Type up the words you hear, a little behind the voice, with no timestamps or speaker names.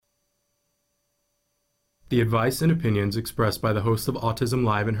The advice and opinions expressed by the host of Autism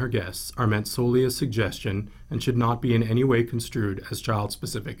Live and her guests are meant solely as suggestion and should not be in any way construed as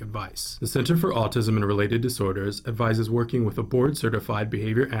child-specific advice. The Center for Autism and Related Disorders advises working with a board-certified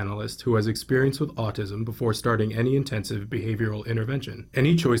behavior analyst who has experience with autism before starting any intensive behavioral intervention.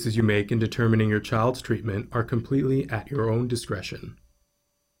 Any choices you make in determining your child's treatment are completely at your own discretion.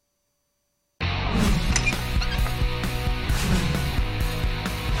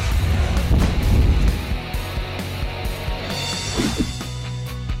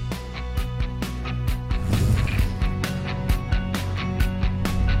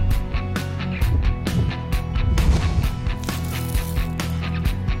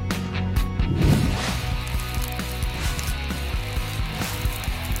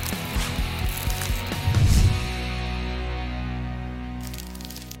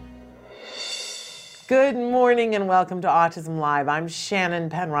 Good morning and welcome to Autism Live. I'm Shannon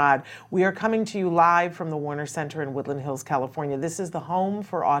Penrod. We are coming to you live from the Warner Center in Woodland Hills, California. This is the home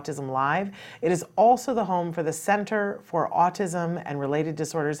for Autism Live. It is also the home for the Center for Autism and Related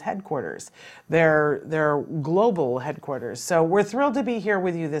Disorders headquarters, their global headquarters. So we're thrilled to be here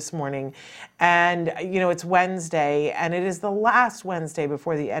with you this morning. And, you know, it's Wednesday, and it is the last Wednesday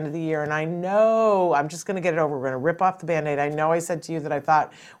before the end of the year. And I know, I'm just going to get it over. We're going to rip off the Band-Aid. I know I said to you that I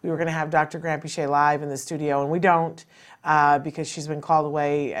thought we were going to have Dr. Granpeesheh live in the studio, and we don't because she's been called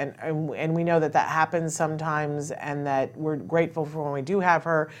away, and we know that that happens sometimes, and that we're grateful for when we do have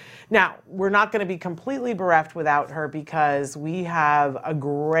her. Now, we're not going to be completely bereft without her because we have a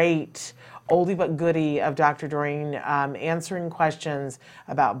great oldie but goodie of Dr. Doreen answering questions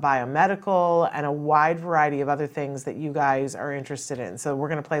about biomedical and a wide variety of other things that you guys are interested in. So we're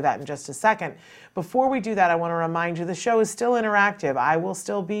going to play that in just a second. Before we do that, I want to remind you the show is still interactive. I will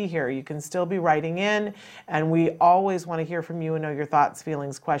still be here. You can still be writing in, and we always want to hear from you and know your thoughts,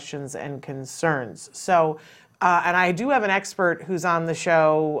 feelings, questions, and concerns. So and I do have an expert who's on the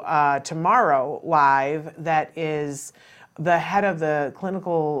show tomorrow live that is the head of the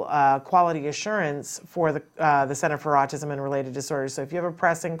clinical quality assurance for the Center for Autism and Related Disorders. So if you have a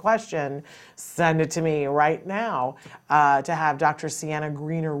pressing question, send it to me right now to have Dr. Sienna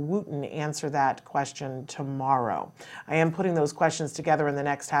Greener-Wooten answer that question tomorrow. I am putting those questions together in the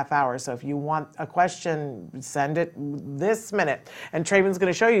next half hour. So if you want a question, send it this minute. And Traven's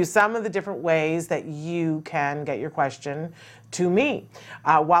going to show you some of the different ways that you can get your question to me.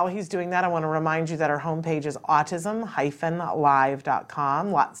 While he's doing that, I want to remind you that our homepage is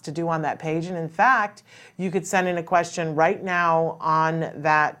autism-live.com. Lots to do on that page. And in fact, you could send in a question right now on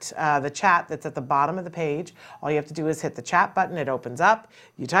that the chat that's at the bottom of the page. All you have to do is hit the chat button. It opens up.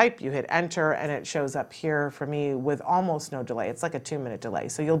 You type, you hit enter, and it shows up here for me with almost no delay. It's like a 2-minute delay.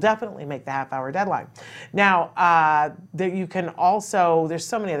 So you'll definitely make the half-hour deadline. Now, you can also, there's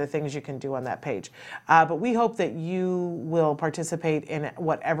so many other things you can do on that page. But we hope that you will participate in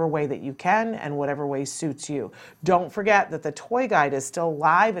whatever way that you can and whatever way suits you. Don't forget that the toy guide is still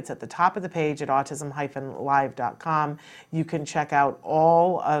live. It's at the top of the page at autism-live.com. You can check out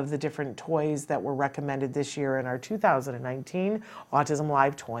all of the different toys that were recommended this year in our 2019 Autism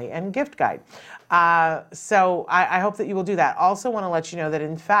Live Toy and Gift Guide. So I hope that you will do that. Also want to let you know that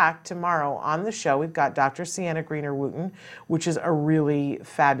in fact tomorrow on the show we've got Dr. Sienna Greener-Wooten, which is a really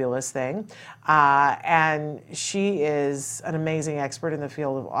fabulous thing. And she is an amazing expert in the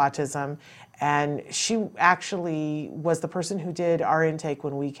field of autism. And she actually was the person who did our intake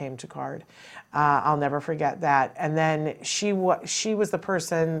when we came to CARD. I'll never forget that. And then she was the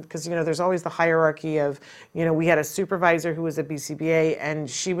person, because, you know, there's always the hierarchy of, you know, we had a supervisor who was a BCBA, and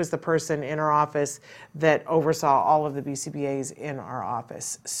she was the person in our office that oversaw all of the BCBAs in our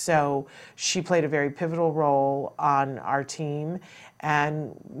office. So she played a very pivotal role on our team,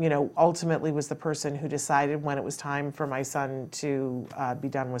 and, you know, ultimately was the person who decided when it was time for my son to be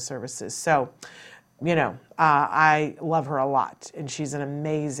done with services. So, you know, I love her a lot, and she's an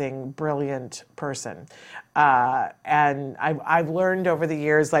amazing, brilliant person. And I've learned over the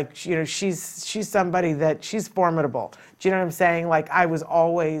years, like, you know, she's somebody that she's formidable. Do you know what I'm saying? Like, I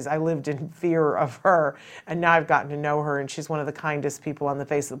lived in fear of her, and now I've gotten to know her, and she's one of the kindest people on the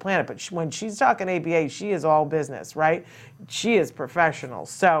face of the planet. But when she's talking ABA, she is all business, right? She is professional.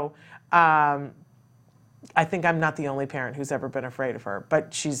 So, I think I'm not the only parent who's ever been afraid of her,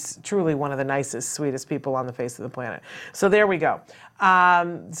 but she's truly one of the nicest, sweetest people on the face of the planet. So there we go.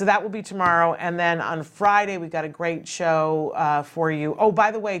 So that will be tomorrow. And then on Friday, we got a great show for you. Oh,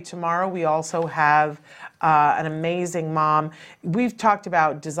 by the way, tomorrow we also have an amazing mom. We've talked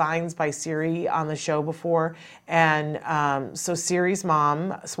about Designs by Siri on the show before. And so Siri's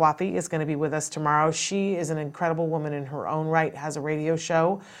mom, Swathi, is going to be with us tomorrow. She is an incredible woman in her own right, has a radio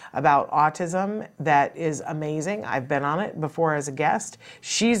show about autism that is amazing. I've been on it before as a guest.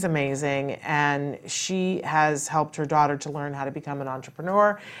 She's amazing, and she has helped her daughter to learn how to become an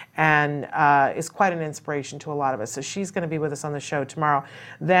entrepreneur, and is quite an inspiration to a lot of us. So she's going to be with us on the show tomorrow.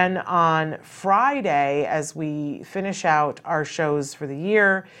 Then on Friday, as we finish out our shows for the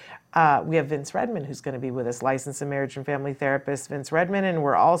year, we have Vince Redmond, who's going to be with us, licensed marriage and family therapist, Vince Redmond, and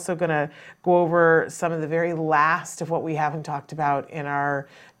we're also going to go over some of the very last of what we haven't talked about in our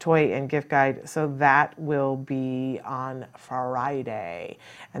toy and gift guide. So that will be on Friday.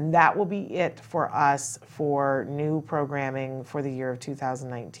 And that will be it for us for new programming for the year of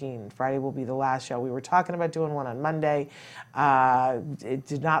 2019. Friday will be the last show. We were talking about doing one on Monday. It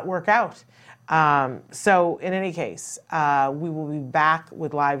did not work out. So in any case, we will be back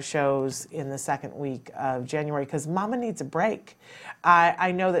with live shows in the second week of January because Mama needs a break.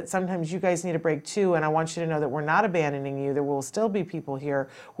 I know that sometimes you guys need a break too, and I want you to know that we're not abandoning you. There will still be people here.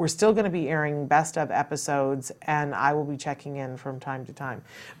 We're still going to be airing best of episodes, and I will be checking in from time to time.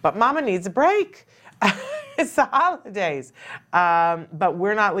 But Mama needs a break. It's the holidays. But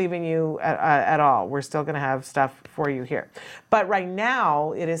we're not leaving you at all. We're still going to have stuff for you here. But right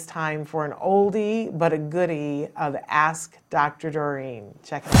now, it is time for an oldie but a goodie of Ask Dr. Doreen.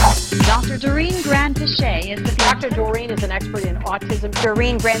 Check it out. Dr. Doreen Grand-Pichet is the Dr. Doreen is an expert in autism.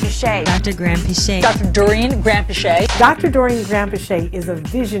 Doreen Grand-Pichet. Dr. Grand-Pichet. Dr. Doreen Grand-Pichet. Dr. Doreen Grand-Pichet is a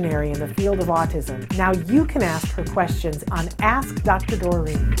visionary in the field of autism. Now you can ask her questions on Ask Dr.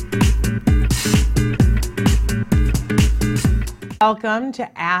 Doreen. Welcome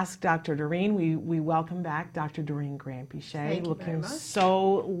to Ask Dr. Doreen. We welcome back Dr. Doreen Grand-Pichet, looking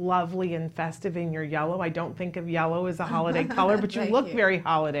so lovely and festive in your yellow. I don't think of yellow as a holiday color, but you look very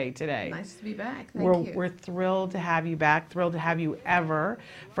holiday today. Nice to be back. Thank you. We're thrilled to have you back, thrilled to have you ever.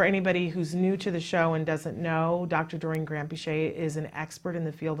 For anybody who's new to the show and doesn't know, Dr. Doreen Grand-Pichet is an expert in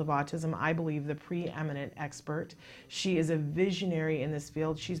the field of autism. I believe the preeminent expert. She is a visionary in this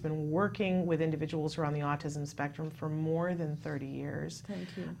field. She's been working with individuals who are on the autism spectrum for more than 30 years. Thank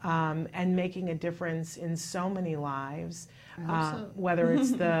you. And making a difference in so many lives, so. whether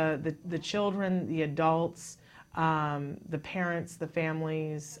it's the children, the adults, the parents, the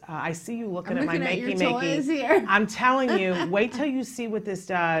families. I see you looking at my makey. Here. I'm telling you, wait till you see what this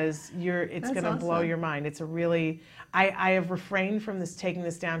does. It's That's going to blow awesome. your mind. It's a really, I have refrained from taking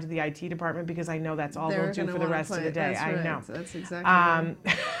this down to the IT department because I know that's all they'll do for the rest of the day. That's I right. know. That's exactly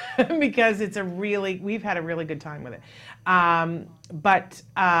right. Because we've had a really good time with it. But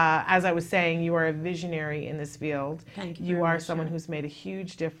as I was saying, you are a visionary in this field. Thank you You very are much, someone Sharon. who's made a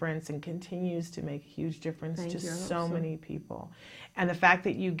huge difference and continues to make a huge difference Thank to you. I hope so so. many people. And the fact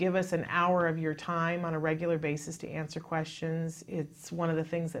that you give us an hour of your time on a regular basis to answer questions, it's one of the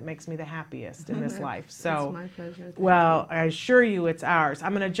things that makes me the happiest in this life. So, It's my pleasure. Thank well, I assure you it's ours.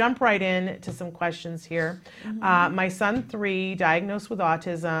 I'm going to jump right in to some questions here. My son, 3, diagnosed with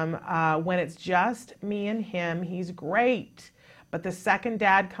autism. When it's just me and him, he's great. But the second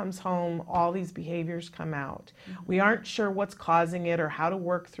dad comes home, all these behaviors come out. We aren't sure what's causing it or how to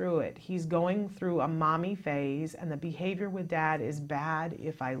work through it. He's going through a mommy phase, and the behavior with dad is bad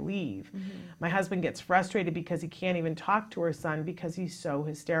if I leave. My husband gets frustrated because he can't even talk to our son because he's so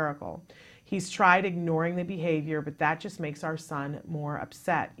hysterical. He's tried ignoring the behavior, but that just makes our son more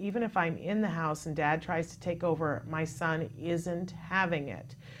upset. Even if I'm in the house and dad tries to take over, my son isn't having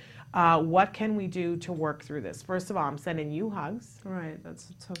it. What can we do to work through this? First of all, I'm sending you hugs. Right. That's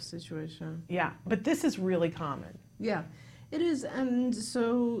a tough situation. Yeah, but this is really common. Yeah, it is. And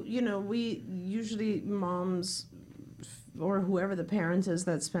so, we usually moms or whoever the parent is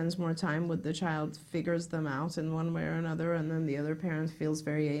that spends more time with the child figures them out in one way or another, and then the other parent feels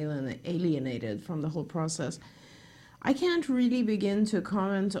very alienated from the whole process. I can't really begin to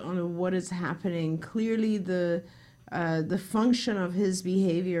comment on what is happening. Clearly, the function of his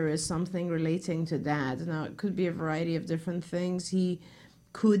behavior is something relating to dad. Now, it could be a variety of different things. He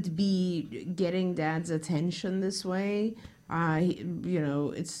could be getting dad's attention this way.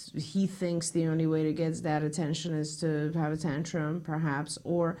 He thinks the only way to get dad attention is to have a tantrum, perhaps,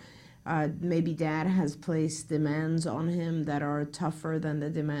 or maybe dad has placed demands on him that are tougher than the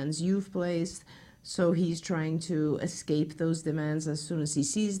demands you've placed. So he's trying to escape those demands as soon as he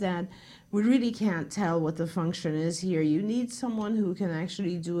sees that. We really can't tell what the function is here. You need someone who can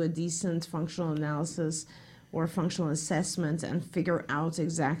actually do a decent functional analysis or functional assessment and figure out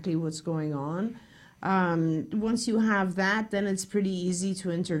exactly what's going on. Once you have that, then it's pretty easy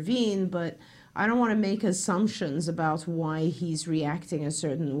to intervene, but I don't want to make assumptions about why he's reacting a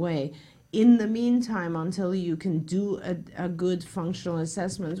certain way. In the meantime, until you can do a good functional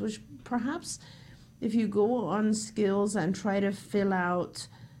assessment, which perhaps if you go on skills and try to fill out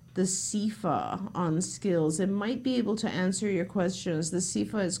the CIFA on skills, it might be able to answer your questions. The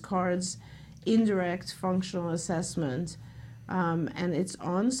CIFA is CARD's indirect functional assessment. And it's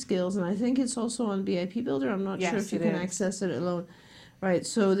on skills, and I think it's also on BIP Builder. I'm not sure if you can access it alone. Right,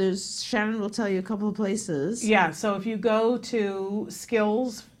 so Shannon will tell you a couple of places. Yeah, so if you go to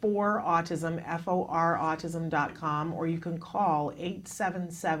Skills for Autism, FOR autism.com, or you can call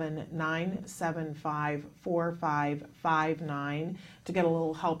 877-975-4559 to get a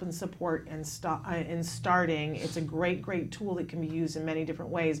little help and support in starting. It's a great tool that can be used in many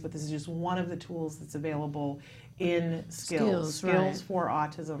different ways, but this is just one of the tools that's available in Skills right.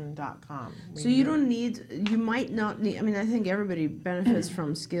 skillsforautism.com. So you might not need, I mean, I think everybody benefits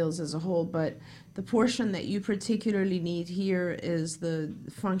from Skills as a whole, but the portion that you particularly need here is the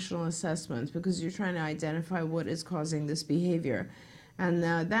functional assessment, because you're trying to identify what is causing this behavior. And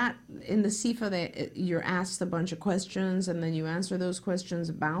that, in the CIFA, you're asked a bunch of questions, and then you answer those questions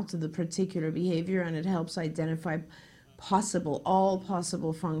about the particular behavior, and it helps identify all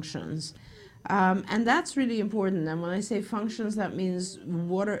possible functions. And that's really important. And when I say functions, that means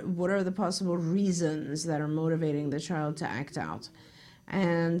what are the possible reasons that are motivating the child to act out.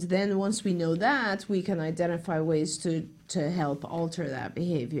 And then once we know that, we can identify ways to help alter that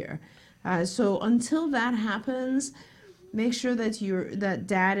behavior. So until that happens, make sure that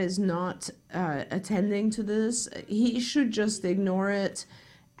dad is not attending to this. He should just ignore it,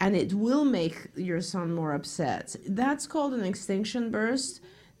 and it will make your son more upset. That's called an extinction burst.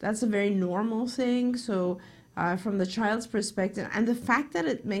 That's a very normal thing. So from the child's perspective, and the fact that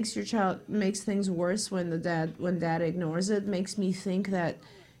it makes things worse when dad ignores it, makes me think that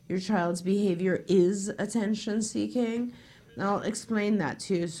your child's behavior is attention seeking. And I'll explain that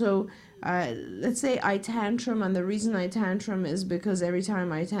to you. So let's say I tantrum, and the reason I tantrum is because every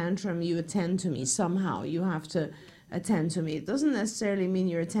time I tantrum, you attend to me. Somehow you have to attend to me. It doesn't necessarily mean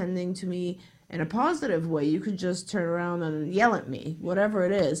you're attending to me in a positive way. You could just turn around and yell at me, whatever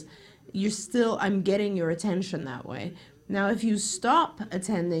it is. I'm getting your attention that way. Now, if you stop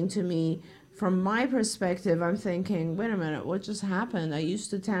attending to me, from my perspective, I'm thinking, wait a minute, what just happened? I used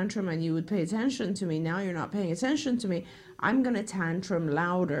to tantrum and you would pay attention to me. Now you're not paying attention to me. I'm going to tantrum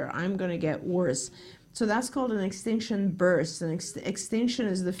louder. I'm going to get worse. So that's called an extinction burst. An extinction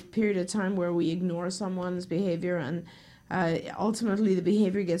is the period of time where we ignore someone's behavior, and ultimately the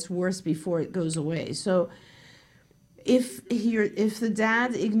behavior gets worse before it goes away. So if the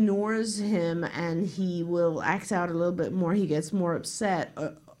dad ignores him and he will act out a little bit more, he gets more upset,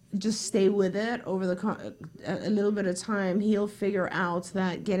 just stay with it over a little bit of time. He'll figure out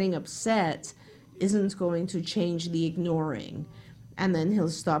that getting upset isn't going to change the ignoring, and then he'll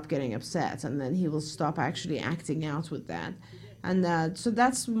stop getting upset, and then he will stop actually acting out with that. And so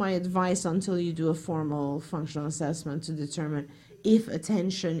that's my advice until you do a formal functional assessment to determine if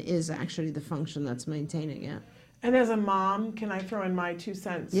attention is actually the function that's maintaining it. And as a mom, can I throw in my 2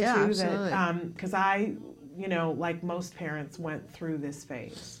 cents too? Absolutely. Because I, like most parents, went through this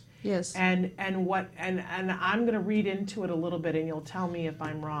phase. Yes. And I'm going to read into it a little bit, and you'll tell me if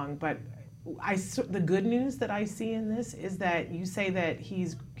I'm wrong. But the good news that I see in this is that you say that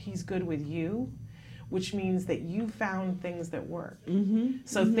he's good with you, which means that you found things that work. Mm-hmm.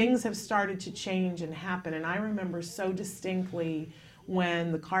 So things have started to change and happen. And I remember so distinctly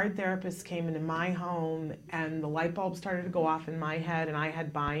when the card therapist came into my home and the light bulb started to go off in my head, and I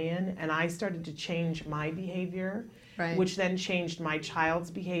had buy-in, and I started to change my behavior, right, which then changed my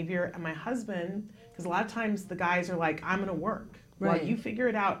child's behavior. And my husband, because a lot of times the guys are like, I'm going to work. Right. Well, you figure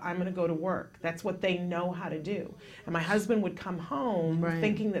it out, I'm going to go to work. That's what they know how to do. And my husband would come home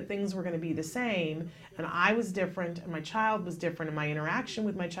thinking that things were going to be the same, and I was different, and my child was different, and my interaction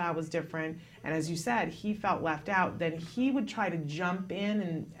with my child was different. And as you said, he felt left out. Then he would try to jump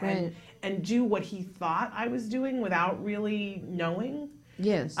in and do what he thought I was doing without really knowing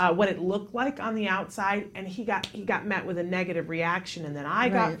what it looked like on the outside. And he got met with a negative reaction, and then I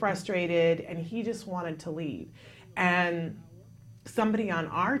got frustrated, and he just wanted to leave. And somebody on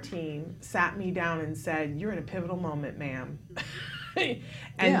our team sat me down and said, "You're in a pivotal moment, ma'am."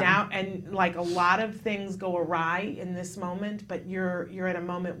 Now, like, a lot of things go awry in this moment, but you're at a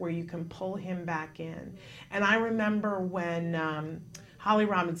moment where you can pull him back in. And I remember when Holly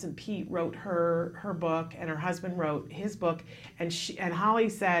Robinson Peete wrote her book, and her husband wrote his book, and Holly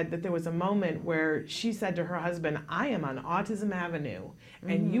said that there was a moment where she said to her husband, I am on Autism Avenue,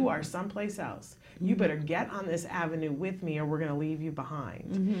 and you are someplace else. You better get on this avenue with me or we're going to leave you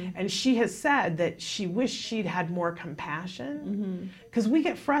behind. And she has said that she wished she'd had more compassion, because we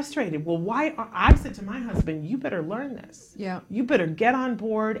get frustrated. Well, I've said to my husband, you better learn this. Yeah. You better get on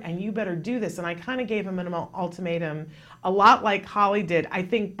board and you better do this. And I kind of gave him an ultimatum, a lot like Holly did. I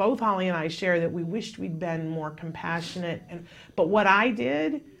think both Holly and I share that we wished we'd been more compassionate. But what I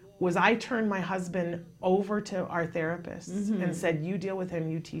did was I turned my husband over to our therapists and said, you deal with him,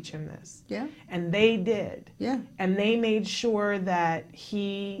 you teach him this. Yeah. And they did. Yeah. And they made sure that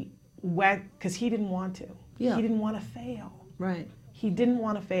he went, because he didn't want to. Yeah. He didn't want to fail. Right. He didn't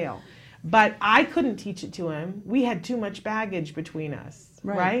want to fail. But I couldn't teach it to him. We had too much baggage between us,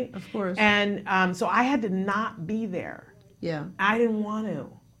 right? Of course. And so I had to not be there. Yeah. I didn't want to.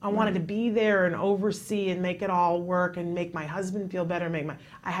 I wanted to be there and oversee and make it all work and make my husband feel better.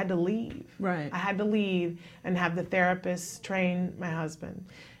 I had to leave. Right. I had to leave and have the therapist train my husband.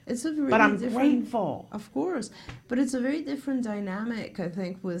 It's a really But I'm different, grateful. Of course. But it's a very different dynamic, I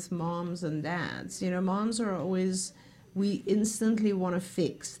think, with moms and dads. You know, moms are always, we instantly want to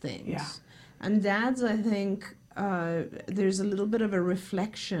fix things. Yeah. And dads, I think, there's a little bit of a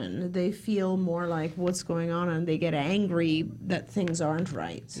reflection. They feel more like what's going on and they get angry that things aren't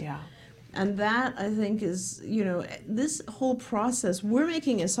right. Yeah. And that, I think, is, you know, this whole process, we're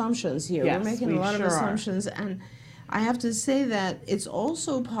making assumptions here. Yes, we're making we a lot sure of are. assumptions. And I have to say that it's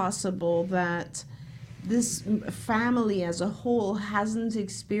also possible that this family as a whole hasn't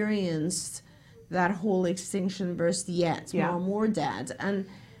experienced that whole extinction burst yet, Yeah. mom or dad. And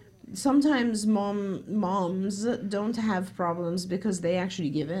sometimes moms don't have problems because they actually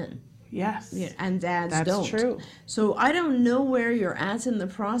give in. Yes. Yeah, and dads That's don't. true. So I don't know where you're at in the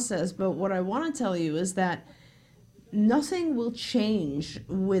process, but what I want to tell you is that nothing will change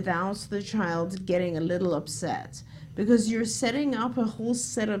without the child getting a little upset, because you're setting up a whole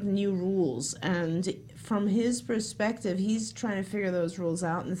set of new rules, and from his perspective, he's trying to figure those rules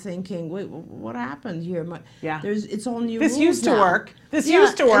out and thinking, wait, what happened here? Yeah. It's all new This rules used to now. work. This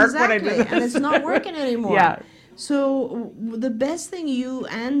used to work when I Exactly, did this. and it's not working anymore. Yeah. So the best thing you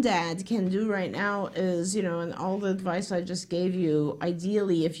and dad can do right now is, you know, and all the advice I just gave you,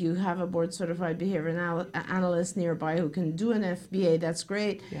 ideally, if you have a board certified behavior analyst nearby who can do an FBA, that's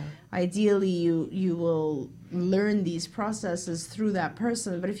great. Yeah. Ideally, you will learn these processes through that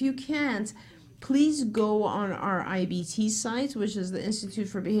person. But if you can't, please go on our IBT site, which is the Institute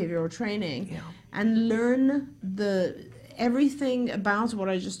for Behavioral Training, and learn everything about what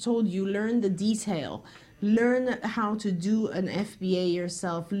I just told you. Learn the detail. Learn how to do an FBA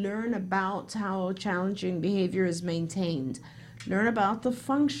yourself. Learn about how challenging behavior is maintained. Learn about the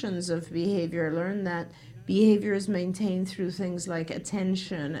functions of behavior. Learn that behavior is maintained through things like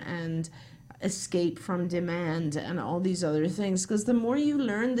attention and escape from demand and all these other things. Because the more you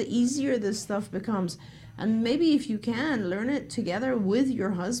learn, the easier this stuff becomes. And maybe if you can, learn it together with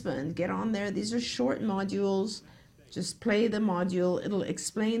your husband. Get on there. These are short modules. Just play the module. It'll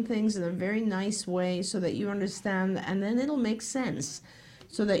explain things in a very nice way so that you understand, and then it'll make sense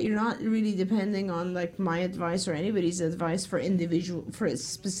so that you're not really depending on like my advice or anybody's advice for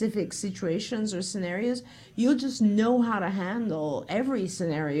specific situations or scenarios. You'll just know how to handle every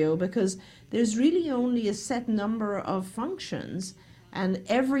scenario, because there's really only a set number of functions, and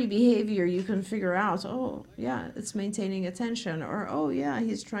every behavior you can figure out, oh yeah, it's maintaining attention, or oh yeah,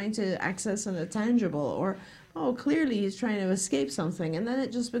 he's trying to access an intangible, or oh, clearly he's trying to escape something. And then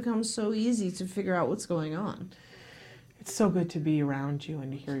it just becomes so easy to figure out what's going on. It's so good to be around you and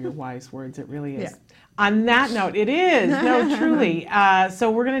to hear your wise words. It really is. Yeah. On that note, it is. No, truly.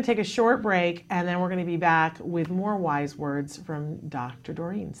 So we're going to take a short break, and then we're going to be back with more wise words from Dr.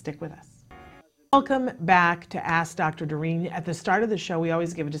 Doreen. Stick with us. Welcome back to Ask Dr. Doreen. At the start of the show, we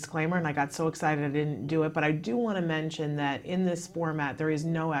always give a disclaimer, and I got so excited I didn't do it, but I do want to mention that in this format, there is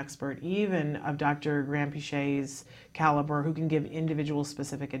no expert, even of Dr. Granpeesheh's caliber, who can give individual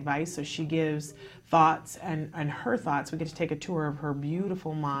specific advice. So she gives thoughts, and her thoughts, we get to take a tour of her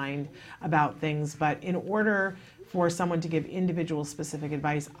beautiful mind about things, but in order for someone to give individual specific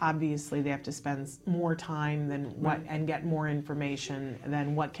advice, obviously they have to spend more time than and get more information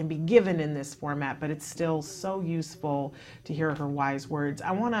than what can be given in this format, but it's still so useful to hear her wise words.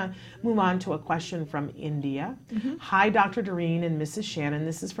 I want to move on to a question from India. Hi, Dr. Doreen and Mrs. Shannon.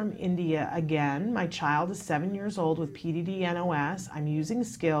 This is from India again. My child is 7 years old with PDD-NOS. I'm using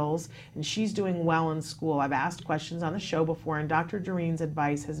skills and she's doing well in school. I've asked questions on the show before, and Dr. Doreen's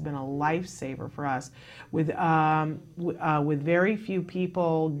advice has been a lifesaver for us with with very few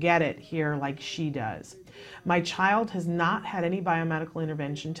people get it here like she does. My child has not had any biomedical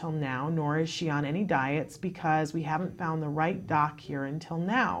intervention till now, nor is she on any diets because we haven't found the right doc here until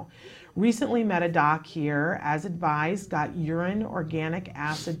now. Recently met a doc here, as advised, got urine organic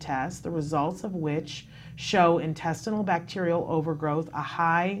acid test, the results of which show intestinal bacterial overgrowth, a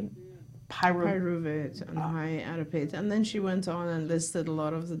high pyruvate and high adipate. And then she went on and listed a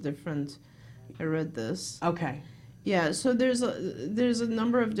lot of the different, I read this. Okay. Yeah, so there's a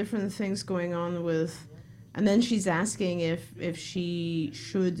number of different things going on with, and then she's asking if she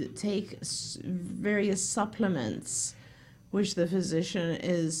should take various supplements, which the physician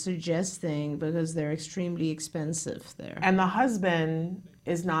is suggesting because they're extremely expensive there. And the husband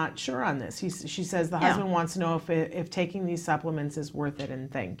is not sure on this. She says the husband wants to know if taking these supplements is worth it,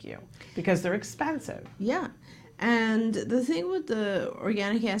 and thank you, because they're expensive. Yeah. And the thing with the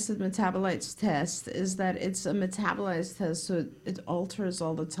organic acid metabolites test is that it's a metabolized test, so it alters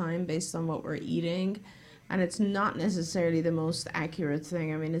all the time based on what we're eating. And it's not necessarily the most accurate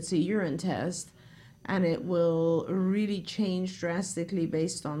thing. I mean, it's a urine test, and it will really change drastically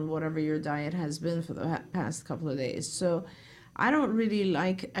based on whatever your diet has been for the past couple of days. So I don't really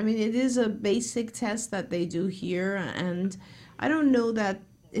like, I mean, it is a basic test that they do here, and I don't know that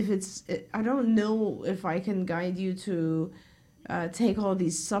I don't know if I can guide you to take all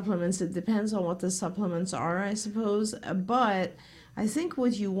these supplements. It depends on what the supplements are, I suppose. But I think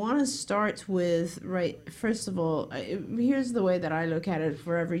what you want to start with, right, first of all, here's the way that I look at it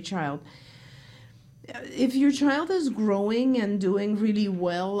for every child. If your child is growing and doing really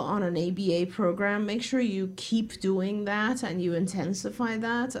well on an ABA program, make sure you keep doing that and you intensify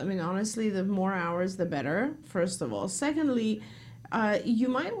that. I mean, honestly, the more hours, the better, first of all. Secondly, you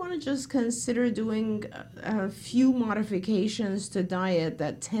might want to just consider doing a few modifications to diet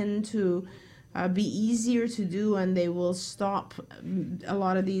that tend to be easier to do, and they will stop a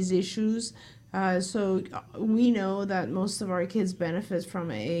lot of these issues. So we know that most of our kids benefit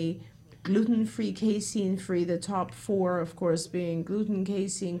from a gluten-free, casein-free, the top four, of course, being gluten,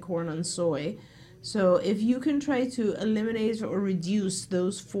 casein, corn, and soy. So if you can try to eliminate or reduce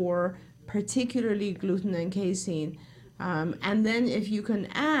those four, particularly gluten and casein, and then if you can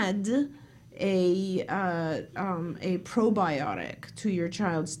add a probiotic to your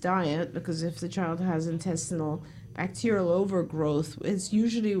child's diet, because if the child has intestinal bacterial overgrowth, it's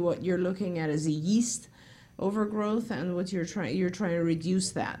usually what you're looking at is a yeast overgrowth, and what you're trying to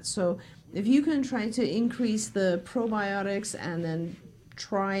reduce that. So if you can try to increase the probiotics and then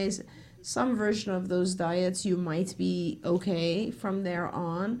try some version of those diets, you might be okay from there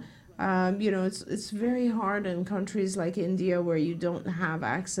on. It's very hard in countries like India where you don't have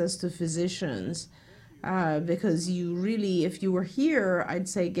access to physicians, because you really, if you were here, I'd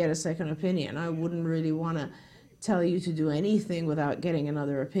say get a second opinion. I wouldn't really want to tell you to do anything without getting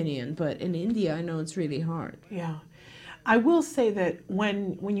another opinion. But in India, I know it's really hard. Yeah. I will say that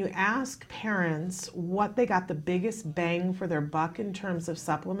when you ask parents what they got the biggest bang for their buck in terms of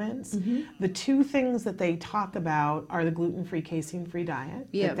supplements, the two things that they talk about are the gluten-free, casein-free diet.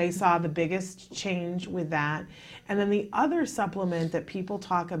 Yep. That they saw the biggest change with that. And then the other supplement that people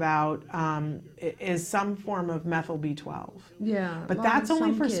talk about is some form of methyl B12. Yeah. But that's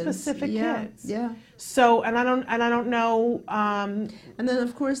only for specific kids. Yeah. So, and I don't know. And then,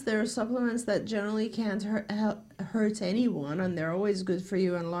 of course, there are supplements that generally can't hurt anyone, and they're always good for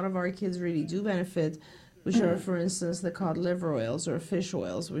you. And a lot of our kids really do benefit, which are, for instance, the cod liver oils or fish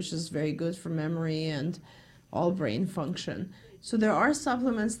oils, which is very good for memory and all brain function. So there are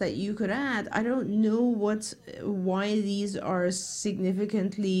supplements that you could add. I don't know why these are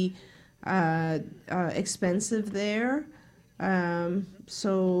significantly expensive there.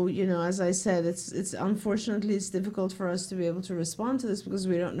 So, as I said, it's unfortunately it's difficult for us to be able to respond to this because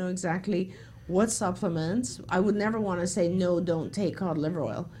we don't know exactly what supplements. I would never want to say, no, don't take cod liver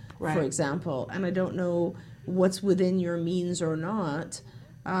oil, for example. And I don't know what's within your means or not.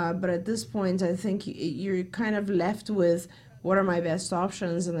 But at this point, I think you're kind of left with what are my best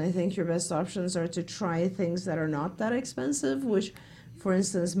options. And I think your best options are to try things that are not that expensive, which, for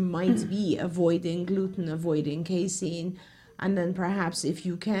instance, might be avoiding gluten, avoiding casein, and then perhaps if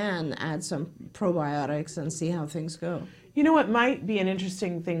you can add some probiotics and see how things go. You know what might be an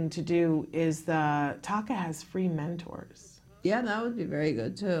interesting thing to do is the Taka has free mentors. Yeah, that would be very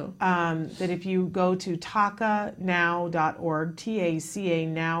good too. That if you go to takanow.org,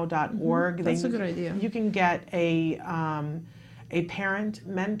 TACAnow.org, That's a good idea. You can get a parent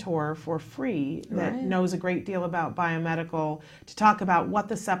mentor for free that knows a great deal about biomedical to talk about what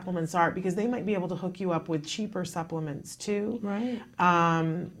the supplements are, because they might be able to hook you up with cheaper supplements too. Right.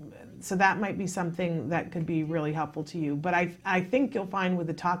 So that might be something that could be really helpful to you. But I think you'll find with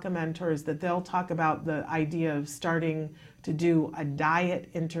the Taka mentors that they'll talk about the idea of starting to do a diet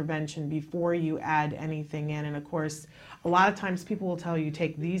intervention before you add anything in. And of course, a lot of times people will tell you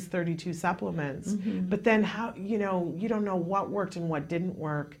take these 32 supplements, but then how, you don't know what worked and what didn't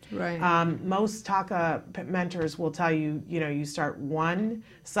work. Right. Most Taka mentors will tell you, you start one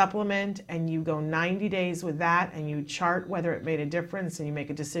supplement and you go 90 days with that and you chart whether it made a difference and you make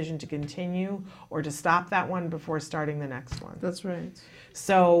a decision to continue or to stop that one before starting the next one. That's right.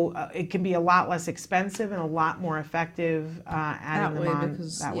 So it can be a lot less expensive and a lot more effective adding them on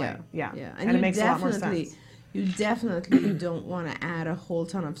that way. Yeah. And it makes a lot more sense. You definitely don't want to add a whole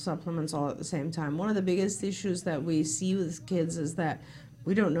ton of supplements all at the same time. One of the biggest issues that we see with kids is that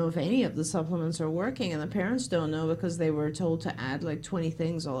we don't know if any of the supplements are working, and the parents don't know because they were told to add like 20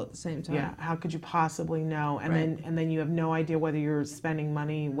 things all at the same time. Yeah, how could you possibly know? And then you have no idea whether you're spending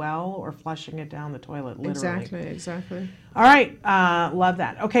money well or flushing it down the toilet, literally. Exactly. All right, love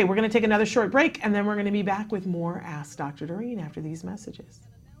that. Okay, we're going to take another short break, and then we're going to be back with more Ask Dr. Doreen after these messages.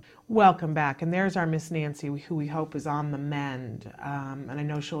 Welcome back, and there's our Miss Nancy, who we hope is on the mend, and I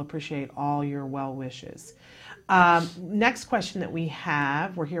know she'll appreciate all your well wishes. Next question that we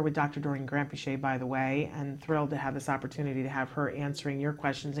have, we're here with Dr. Doreen Granpeesheh, by the way, and thrilled to have this opportunity to have her answering your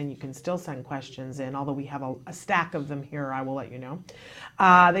questions, and you can still send questions in, although we have a stack of them here, I will let you know.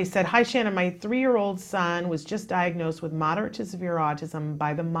 They said, hi Shannon, my 3-year-old son was just diagnosed with moderate to severe autism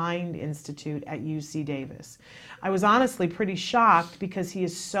by the Mind Institute at UC Davis. I was honestly pretty shocked because he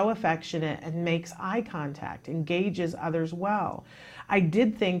is so affectionate and makes eye contact, engages others well. I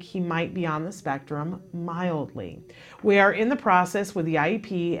did think he might be on the spectrum mildly. We are in the process with the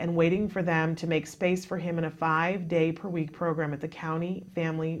IEP and waiting for them to make space for him in a 5-day-per-week program at the County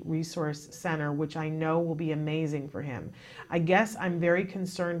Family Resource Center, which I know will be amazing for him. I guess I'm very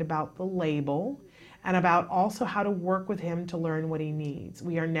concerned about the label and about also how to work with him to learn what he needs.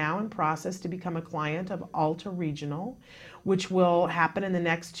 We are now in process to become a client of Alta Regional, which will happen in the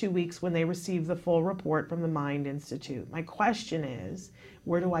next 2 weeks when they receive the full report from the Mind Institute. My question is,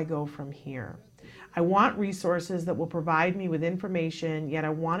 where do I go from here? I want resources that will provide me with information, yet I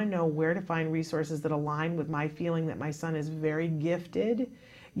want to know where to find resources that align with my feeling that my son is very gifted,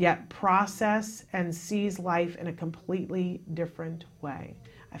 yet process and sees life in a completely different way.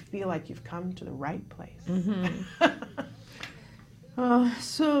 I feel like you've come to the right place.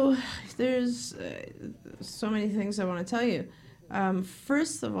 So there's so many things I want to tell you.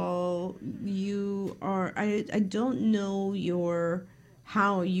 First of all, I don't know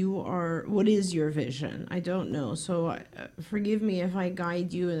what is your vision. I don't know. So forgive me if I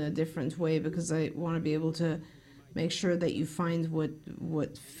guide you in a different way because I want to be able to make sure that you find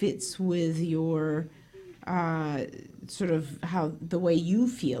what fits with your sort of the way you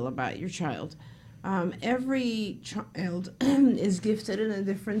feel about your child. Every child is gifted in a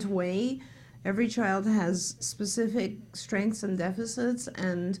different way. Every child has specific strengths and deficits,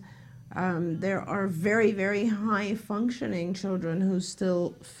 and there are very, very high functioning children who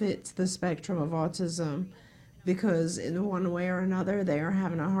still fit the spectrum of autism because in one way or another they are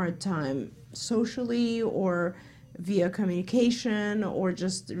having a hard time socially or via communication or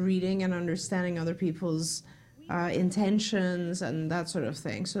just reading and understanding other people's intentions and that sort of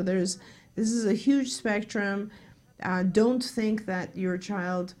thing. So this is a huge spectrum. Don't think that your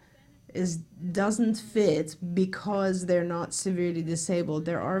child doesn't fit because they're not severely disabled.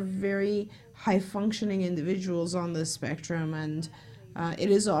 There are very high functioning individuals on the spectrum, and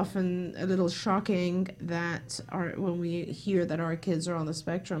it is often a little shocking when we hear that our kids are on the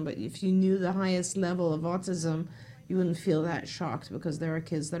spectrum, but if you knew the highest level of autism, you wouldn't feel that shocked because there are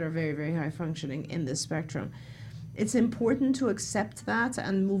kids that are very, very high functioning in this spectrum. It's important to accept that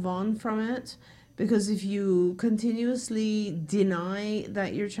and move on from it, because if you continuously deny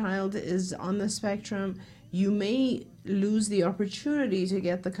that your child is on the spectrum, you may lose the opportunity to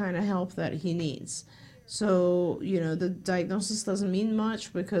get the kind of help that he needs. So, the diagnosis doesn't mean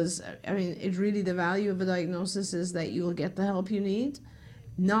much because, the value of a diagnosis is that you'll get the help you need.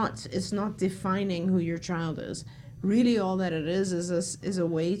 It's not defining who your child is. Really all that it is a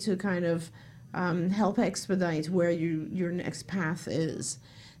way to kind of help expedite where your next path is.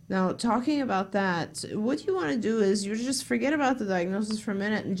 Now, talking about that, what you want to do is you just forget about the diagnosis for a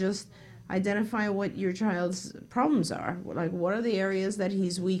minute and just identify what your child's problems are. Like, what are the areas that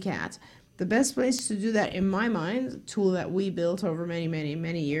he's weak at? The best place to do that, in my mind, a tool that we built over many, many,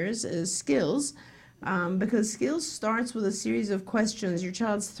 many years, is Skills. Because Skills starts with a series of questions. Your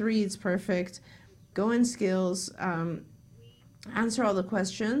child's 3, it's perfect. Go in Skills, answer all the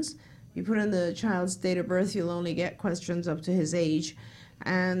questions. You put in the child's date of birth, you'll only get questions up to his age.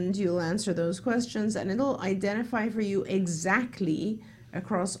 and you'll answer those questions, and it'll identify for you exactly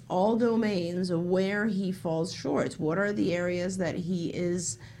across all domains where he falls short. What are the areas that he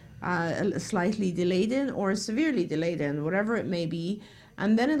is slightly delayed in or severely delayed in, whatever it may be.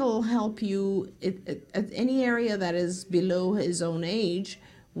 And then it'll help you at any area that is below his own age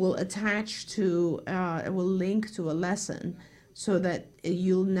will attach to, will link to a lesson so that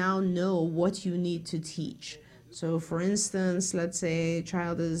you'll now know what you need to teach. So for instance, let's say a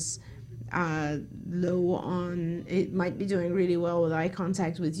child is low on, it might be doing really well with eye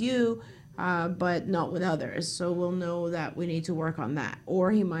contact with you, but not with others. So we'll know that we need to work on that.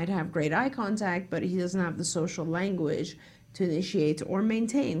 Or he might have great eye contact, but he doesn't have the social language to initiate or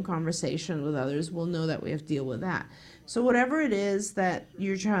maintain conversation with others. We'll know that we have to deal with that. So whatever it is that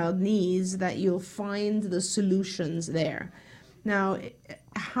your child needs, that you'll find the solutions there. Now,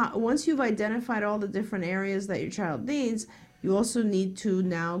 once you've identified all the different areas that your child needs, you also need to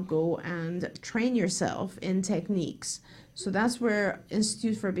now go and train yourself in techniques. So that's where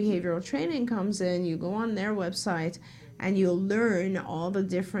Institute for Behavioral Training comes in. You go on their website and you'll learn all the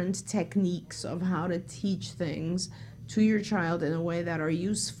different techniques of how to teach things to your child in a way that are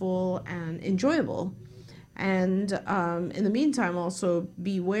useful and enjoyable. And in the meantime, also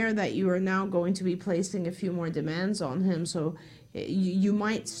beware that you are now going to be placing a few more demands on him. So you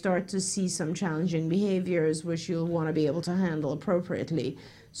might start to see some challenging behaviors which you'll want to be able to handle appropriately.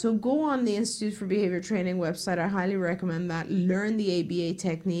 So go on the Institute for Behavior Training website. I highly recommend that. Learn the ABA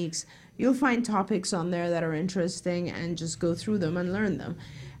techniques. You'll find topics on there that are interesting and just go through them and learn them.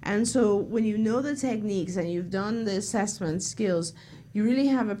 And so when you know the techniques and you've done the assessment skills, you really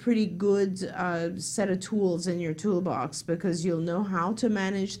have a pretty good set of tools in your toolbox, because you'll know how to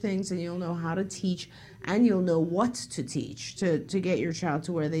manage things and you'll know how to teach and you'll know what to teach to get your child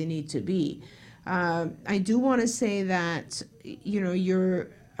to where they need to be. I do want to say that, you know,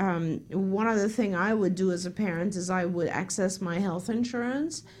 one other thing I would do as a parent is I would access my health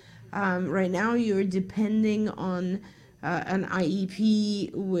insurance. Right now you're depending on an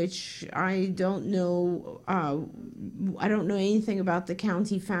IEP, which I don't know. I don't know anything about the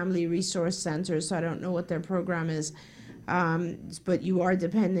county family resource center, so I don't know what their program is. But you are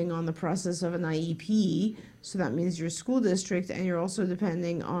depending on the process of an IEP, so that means your school district, and you're also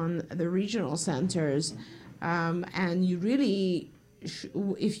depending on the regional centers. And you really,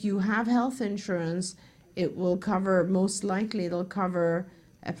 if you have health insurance, it will cover, most likely it'll cover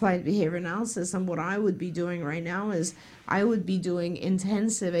applied behavior analysis. And what I would be doing right now is I would be doing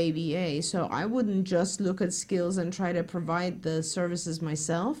intensive ABA. So I wouldn't just look at skills and try to provide the services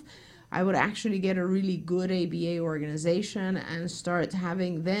myself. I would actually get a really good ABA organization and start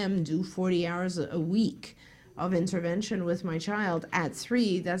having them do 40 hours a week of intervention with my child at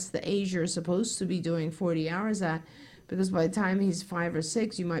 3. That's the age you're supposed to be doing 40 hours at, because by the time he's 5 or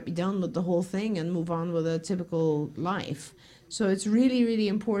 6, you might be done with the whole thing and move on with a typical life. So it's really, really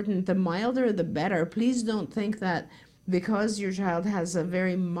important. The milder, the better. Please don't think that because your child has a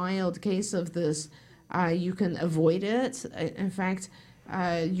very mild case of this, you can avoid it. In fact,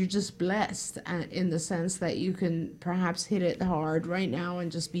 you're just blessed in the sense that you can perhaps hit it hard right now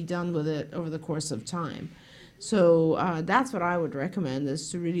and just be done with it over the course of time. So that's what I would recommend, is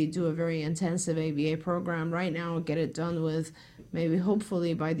to really do a very intensive ABA program right now, get it done with. Maybe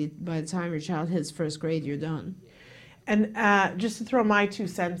hopefully by the time your child hits first grade, you're done. And just to throw my 2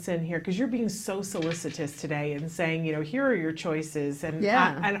 cents in here, because you're being so solicitous today and saying, you know, here are your choices. And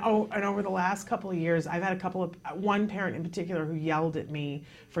yeah. And over the last couple of years, I've had one parent in particular who yelled at me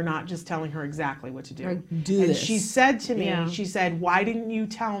for not just telling her exactly what to do. And this. She said to me, Yeah. she said, why didn't you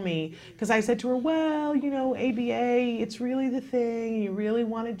tell me? Because I said to her, well, you know, ABA, it's really the thing. You really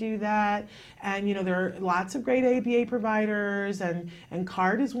want to do that. And, you know, there are lots of great ABA providers, and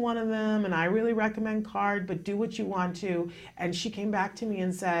CARD is one of them. And I really recommend CARD, but do what you want to. And she came back to me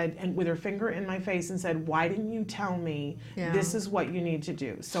and said, and with her finger in my face, and said, why didn't you tell me this is what you need to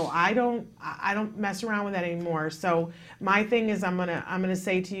do? So I don't mess around with that anymore. So my thing is, I'm gonna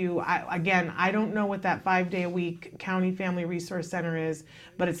say to you, I don't know what that 5-day-a-week county family resource center is,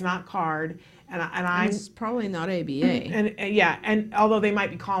 but it's not CARD. And it's probably not ABA. And although they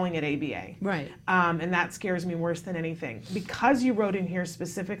might be calling it ABA. Right. And that scares me worse than anything. Because you wrote in here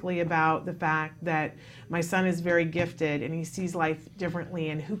specifically about the fact that my son is very gifted and he sees life differently,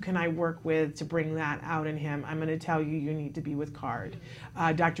 and who can I work with to bring that out in him, I'm going to tell you, you need to be with CARD.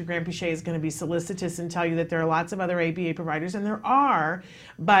 Dr. Grant-Piché is going to be solicitous and tell you that there are lots of other ABA providers, and there are,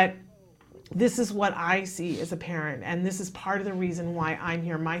 but this is what I see as a parent, and this is part of the reason why I'm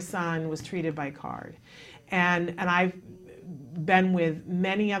here. My son was treated by CARD, and I've been with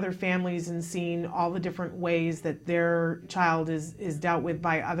many other families and seen all the different ways that their child is dealt with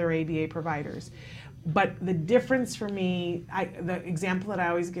by other ABA providers. But the difference for me, the example that I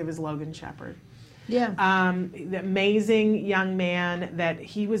always give is Logan Shepherd. Yeah. The amazing young man that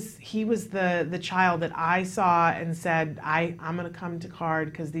he was the child that I saw and said, I'm going to come to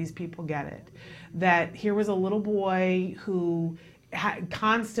CARD because these people get it. That here was a little boy who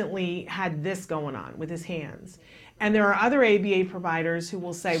constantly had this going on with his hands. And there are other ABA providers who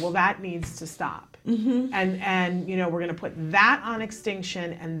will say, well, that needs to stop. Mm-hmm. And you know, we're going to put that on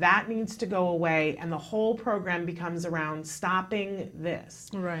extinction and that needs to go away. And the whole program becomes around stopping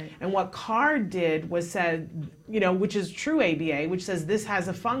this. Right. And what CARD did was said, you know, which is true ABA, which says this has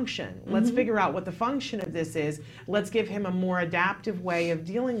a function. Mm-hmm. Let's figure out what the function of this is. Let's give him a more adaptive way of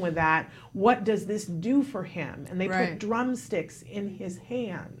dealing with that. What does this do for him? And they put drumsticks in his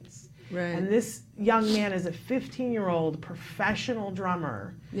hands. Right. And this young man is a 15-year-old professional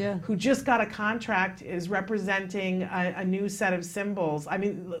drummer who just got a contract, is representing a new set of cymbals. I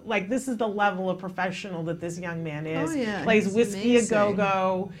mean, like, this is the level of professional that this young man is. Oh, yeah. Plays Whiskey a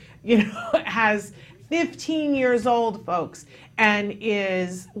Go-Go, you know, has 15 years old, folks, and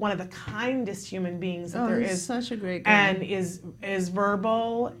is one of the kindest human beings that there is. Such a great guy. And is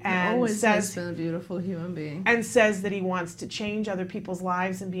verbal and always says has been a beautiful human being. And says that he wants to change other people's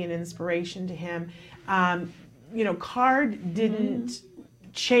lives and be an inspiration to him. You know, CARD didn't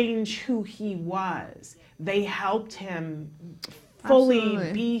change who he was. They helped him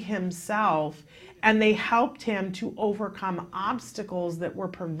fully be himself. And they helped him to overcome obstacles that were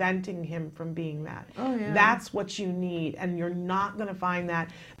preventing him from being that. Oh, yeah. That's what you need, and you're not going to find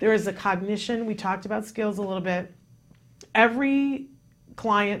that. There is a cognition. We talked about skills a little bit. Every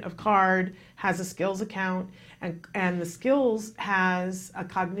client of CARD has a skills account, and the skills has a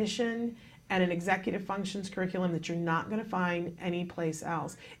cognition and an executive functions curriculum that you're not going to find anyplace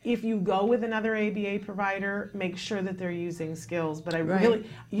else. If you go with another ABA provider, make sure that they're using skills. But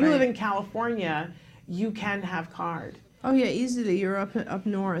you live in California, you can have CARD. Oh yeah, easily. You're up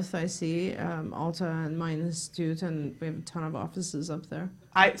north, I see, Alta and Mind Institute, and we have a ton of offices up there.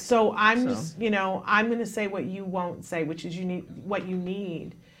 Just, you know, I'm going to say what you won't say, which is what you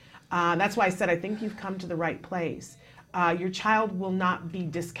need. That's why I said I think you've come to the right place. Your child will not be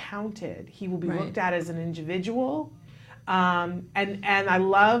discounted. He will be looked at as an individual. And I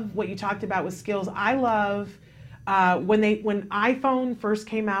love what you talked about with skills. I love when iPhone first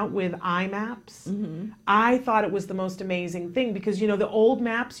came out with iMaps, I thought it was the most amazing thing because, you know, the old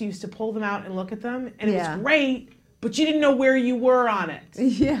maps, you used to pull them out and look at them, and it was great, but you didn't know where you were on it.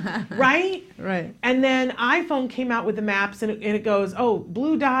 Yeah. Right? Right. And then iPhone came out with the maps, and it goes, oh,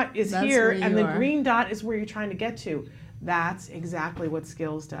 blue dot is here, and the green dot is where you're trying to get to. That's exactly what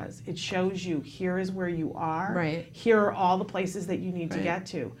skills does. It shows you here is where you are. Right. Here are all the places that you need to get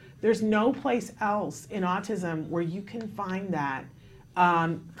to. There's no place else in autism where you can find that.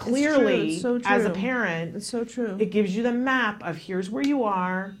 Clearly, it's so true. as a parent, it's so true. It gives you the map of here's where you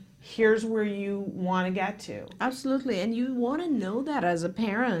are, here's where you want to get to. Absolutely, and you want to know that as a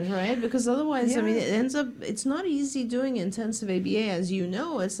parent, right? Because otherwise, I mean, it's not easy doing intensive ABA, as you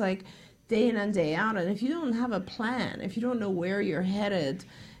know. It's like day in and day out, and if you don't have a plan, if you don't know where you're headed,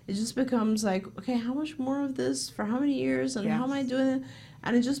 it just becomes like, okay, how much more of this for how many years, and how am I doing it?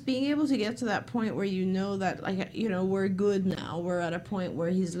 And it's just being able to get to that point where you know that, like, you know, we're good now. We're at a point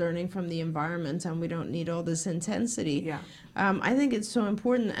where he's learning from the environment and we don't need all this intensity. Yeah. I think it's so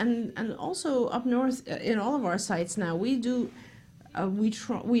important. And also up north in all of our sites now, we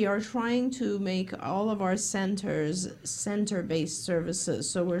are trying to make all of our centers center-based services.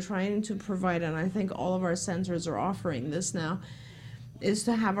 So we're trying to provide, and I think all of our centers are offering this now, is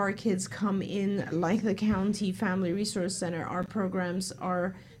to have our kids come in like the County Family Resource Center. Our programs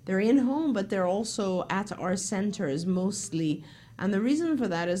they're in home, but they're also at our centers mostly. And the reason for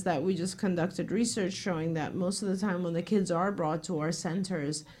that is that we just conducted research showing that most of the time when the kids are brought to our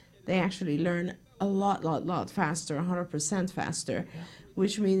centers, they actually learn a lot faster, 100% faster,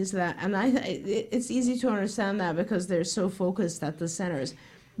 which means that, and it's easy to understand that because they're so focused at the centers.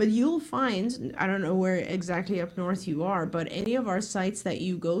 But you'll find, I don't know where exactly up north you are, but any of our sites that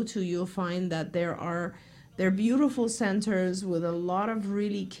you go to, you'll find that they're beautiful centers with a lot of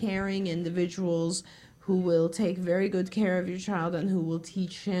really caring individuals who will take very good care of your child and who will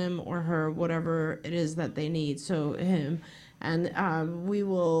teach him or her whatever it is that they need. So him. And we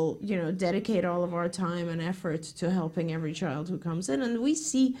will, you know, dedicate all of our time and effort to helping every child who comes in. And we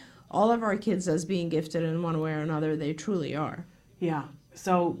see all of our kids as being gifted in one way or another. They truly are. Yeah.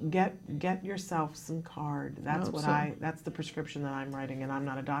 So get yourself some CARD. That's that's the prescription that I'm writing, and I'm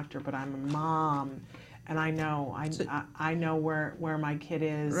not a doctor, but I'm a mom, and I know where my kid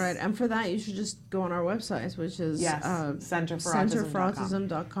is. Right, and for that you should just go on our website, which is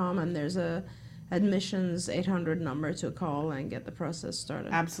centerforautism.com, and there's a admissions 800 number to call and get the process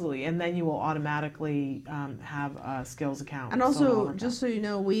started. Absolutely, and then you will automatically have a skills account. And also, just so you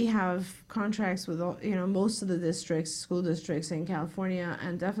know, we have contracts with all, most of the districts, school districts in California,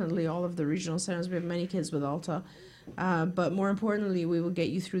 and definitely all of the regional centers. We have many kids with Alta, but more importantly, we will get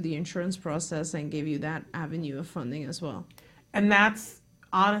you through the insurance process and give you that avenue of funding as well. And that's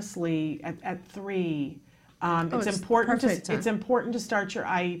honestly at 3. It's important to start your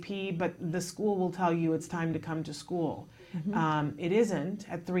IEP, but the school will tell you it's time to come to school. It isn't.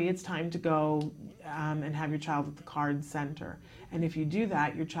 At 3, it's time to go and have your child at the CARD center. And if you do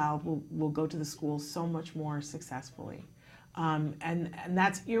that, your child will go to the school so much more successfully. And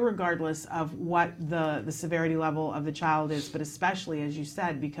that's irregardless of what the severity level of the child is, but especially, as you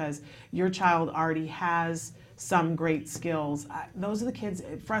said, because your child already has some great skills. Those are the kids.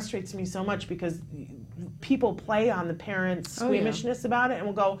 It frustrates me so much because people play on the parents' squeamishness about it and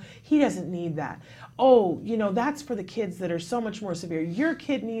will go, he doesn't need that. Oh, that's for the kids that are so much more severe. Your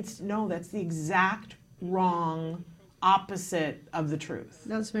kid needs to know that's the exact wrong opposite of the truth.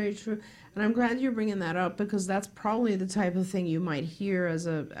 That's very true. And I'm glad you're bringing that up, because that's probably the type of thing you might hear as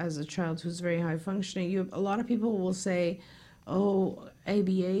a child who's very high functioning. A lot of people will say, oh,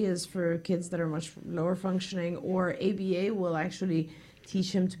 ABA is for kids that are much lower functioning, or ABA will actually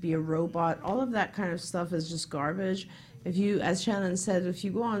teach him to be a robot. All of that kind of stuff is just garbage. If you, as Shannon said, if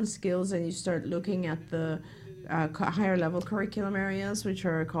you go on skills and you start looking at the higher level curriculum areas, which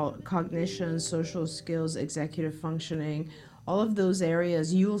are called cognition, social skills, executive functioning, all of those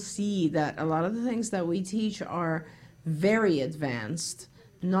areas, you'll see that a lot of the things that we teach are very advanced,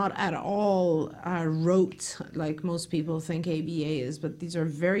 not at all rote like most people think ABA is, but these are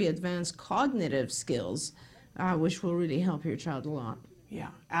very advanced cognitive skills, which will really help your child a lot. Yeah,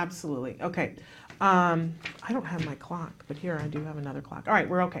 absolutely. Okay. I don't have my clock, but here I do have another clock. All right,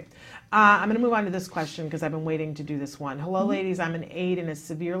 we're okay. I'm going to move on to this question because I've been waiting to do this one. Hello, ladies. I'm an aide in a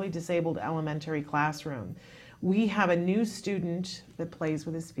severely disabled elementary classroom. We have a new student that plays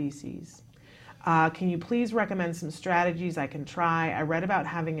with his feces. Can you please recommend some strategies I can try? I read about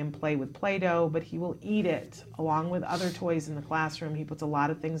having him play with Play-Doh, but he will eat it along with other toys in the classroom. He puts a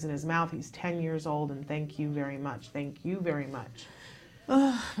lot of things in his mouth. He's 10 years old, and thank you very much. Thank you very much.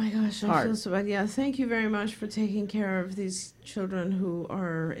 Oh my gosh, I feel so bad. Yeah, thank you very much for taking care of these children who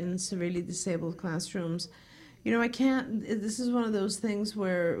are in severely disabled classrooms. This is one of those things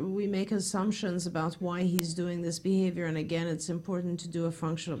where we make assumptions about why he's doing this behavior, and again, it's important to do a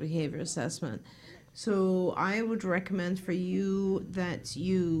functional behavior assessment. So I would recommend for you that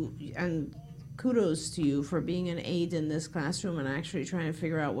and kudos to you for being an aide in this classroom and actually trying to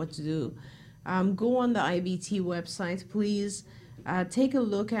figure out what to do. Go on the IBT website, please. Take a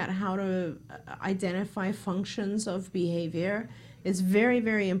look at how to identify functions of behavior. It's very,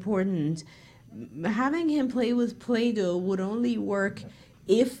 very important. Having him play with Play-Doh would only work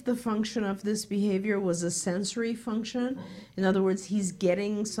if the function of this behavior was a sensory function. In other words, he's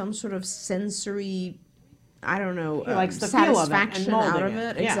getting some sort of sensory, satisfaction out of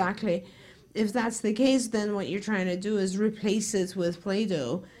it. Yeah. Exactly. If that's the case, then what you're trying to do is replace it with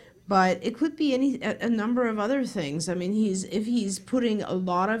Play-Doh. But it could be a number of other things. I mean, if he's putting a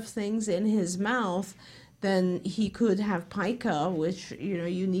lot of things in his mouth, then he could have pica, which,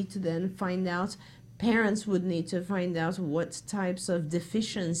 you need to then find out. Parents would need to find out what types of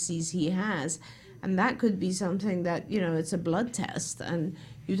deficiencies he has. And that could be something that, it's a blood test. And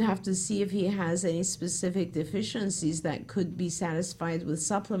you'd have to see if he has any specific deficiencies that could be satisfied with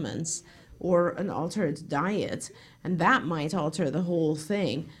supplements or an altered diet. And that might alter the whole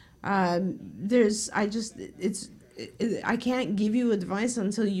thing. I can't give you advice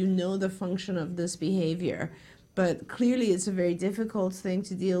until you know the function of this behavior, but clearly it's a very difficult thing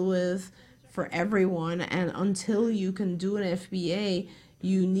to deal with for everyone, and until you can do an FBA,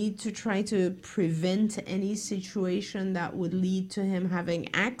 you need to try to prevent any situation that would lead to him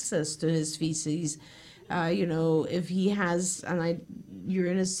having access to his feces. If he has, you're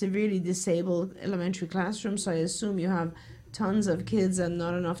in a severely disabled elementary classroom, so I assume you have tons of kids and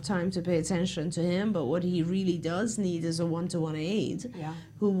not enough time to pay attention to him, but what he really does need is a one-to-one aide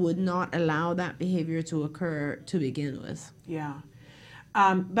who would not allow that behavior to occur to begin with. Yeah.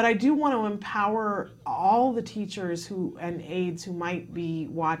 But I do want to empower all the teachers and aides who might be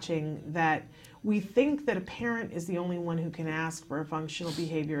watching that we think that a parent is the only one who can ask for a functional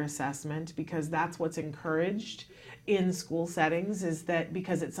behavior assessment because that's what's encouraged in school settings is that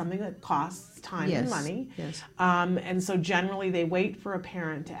because it's something that costs time and money. Yes. And so generally they wait for a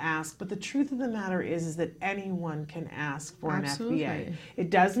parent to ask. But the truth of the matter is that anyone can ask for Absolutely. an FBA. It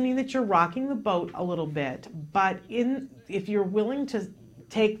does mean that you're rocking the boat a little bit, but if you're willing to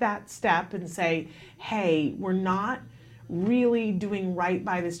take that step and say, hey, we're not really doing right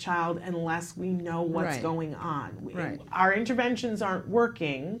by this child unless we know what's Right. going on. Right. Our interventions aren't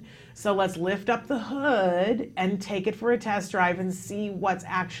working, so let's lift up the hood and take it for a test drive and see what's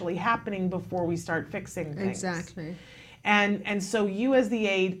actually happening before we start fixing things. Exactly. And so you as the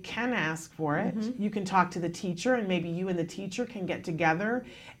aide can ask for it. You can talk to the teacher, and maybe you and the teacher can get together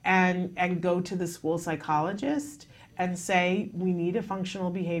and go to the school psychologist and say, we need a functional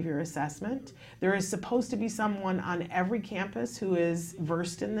behavior assessment. There is supposed to be someone on every campus who is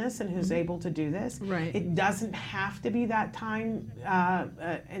versed in this and who's able to do this. Right. It doesn't have to be that time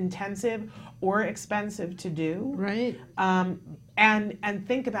intensive or expensive to do. Right. And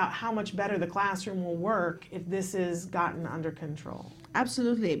think about how much better the classroom will work if this is gotten under control.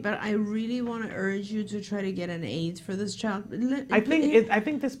 Absolutely, but I really want to urge you to try to get an aide for this child. I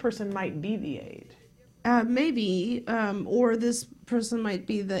think this person might be the aide. Maybe, or this person might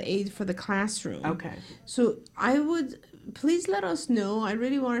be the aide for the classroom. Okay. So I would, please let us know. I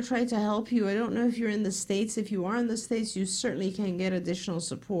really want to try to help you. I don't know if you're in the States. If you are in the States, you certainly can get additional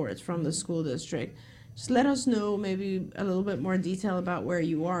support from the school district. Just let us know maybe a little bit more detail about where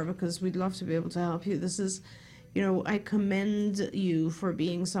you are, because we'd love to be able to help you. This is, I commend you for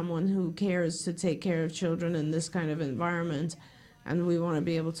being someone who cares to take care of children in this kind of environment, and we want to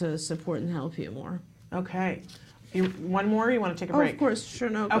be able to support and help you more. Okay. One more, or you want to take a break? Of course, sure,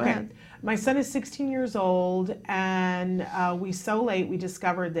 no, go ahead. My son is 16 years old, and we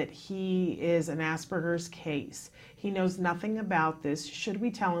discovered that he is an Asperger's case. He knows nothing about this. Should we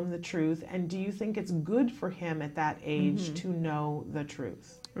tell him the truth? And do you think it's good for him at that age to know the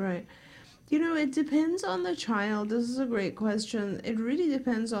truth? Right. It depends on the child. This is a great question. It really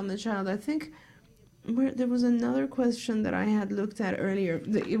depends on the child. I think there was another question that I had looked at earlier.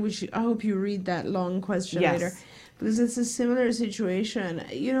 I hope you read that long question later, because it's a similar situation.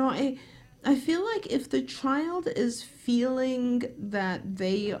 I feel like if the child is feeling that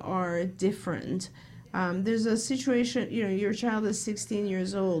they are different, there's a situation, your child is 16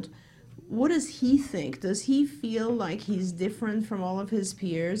 years old. What does he think? Does he feel like he's different from all of his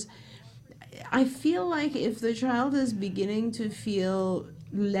peers? I feel like if the child is beginning to feel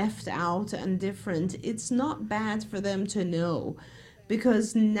left out and different, it's not bad for them to know,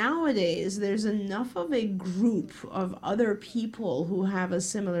 because nowadays there's enough of a group of other people who have a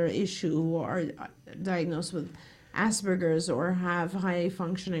similar issue, who are diagnosed with Asperger's or have high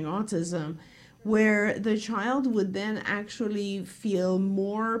functioning autism, where the child would then actually feel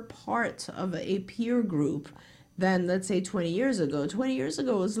more part of a peer group than, let's say, 20 years ago. 20 years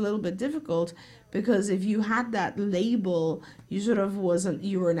ago was a little bit difficult, because if you had that label,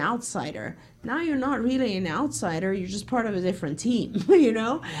 you were an outsider. Now you're not really an outsider, you're just part of a different team,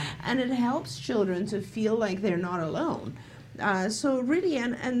 And it helps children to feel like they're not alone. So really,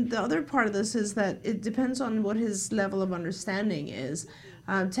 and the other part of this is that it depends on what his level of understanding is.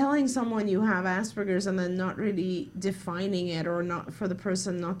 Telling someone you have Asperger's and then not really defining it, or not for the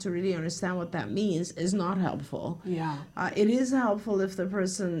person not to really understand what that means, is not helpful. Yeah. It is helpful if the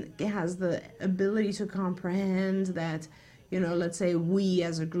person has the ability to comprehend that, let's say we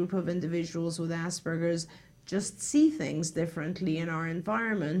as a group of individuals with Asperger's just see things differently in our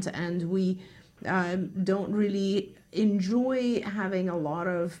environment, and we don't really enjoy having a lot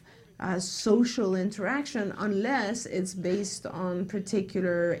of social interaction unless it's based on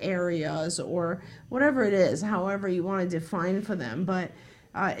particular areas or whatever it is, however you want to define for them. But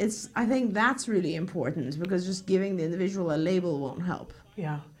I think that's really important, because just giving the individual a label won't help.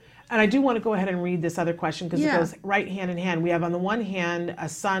 Yeah. And I do want to go ahead and read this other question, because it goes right hand in hand. We have, on the one hand, a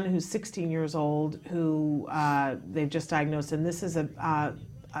son who's 16 years old who they've just diagnosed, and this is a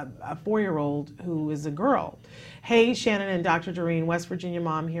 4-year-old who is a girl. Hey, Shannon and Dr. Doreen, West Virginia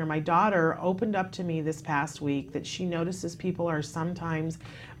mom here. My daughter opened up to me this past week that she notices people are sometimes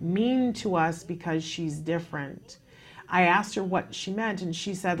mean to us because she's different. I asked her what she meant, and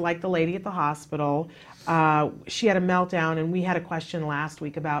she said, like the lady at the hospital, she had a meltdown, and we had a question last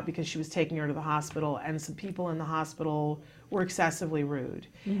week about, because she was taking her to the hospital, and some people in the hospital were excessively rude.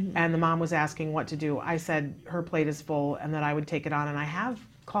 And the mom was asking what to do. I said her plate is full and that I would take it on, and I have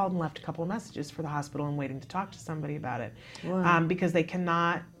called and left a couple of messages for the hospital and waiting to talk to somebody about it. Wow. Because they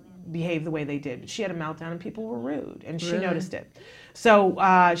cannot behave the way they did. She had a meltdown and people were rude, and she noticed it.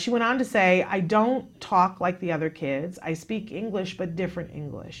 So she went on to say, I don't talk like the other kids. I speak English, but different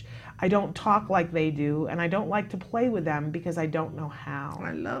English. I don't talk like they do, and I don't like to play with them because I don't know how.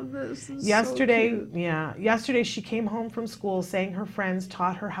 I love this. It's Yesterday, so cute. yesterday she came home from school saying her friends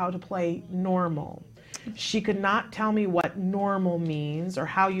taught her how to play normal. She could not tell me what normal means or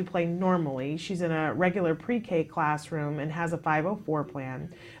how you play normally. She's in a regular pre-K classroom and has a 504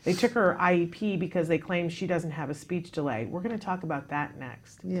 plan. They took her IEP because they claim she doesn't have a speech delay. We're going to talk about that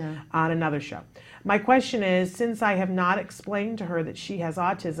next on another show. My question is, since I have not explained to her that she has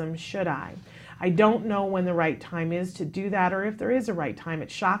autism, should I? I don't know when the right time is to do that or if there is a right time.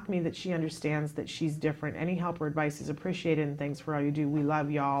 It shocked me that she understands that she's different. Any help or advice is appreciated, and thanks for all you do. We love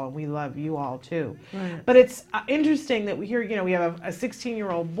y'all, and we love you all too. Right. But it's interesting that we hear, we have a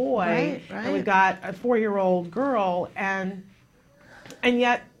 16-year-old boy, Right. and we've got a 4-year-old girl, and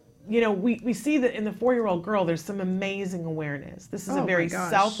yet, we see that in the 4-year-old girl, there's some amazing awareness. This is a very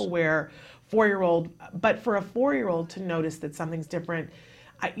self-aware 4-year-old, but for a 4-year-old to notice that something's different,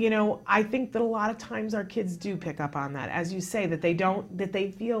 I think that a lot of times our kids do pick up on that, as you say, that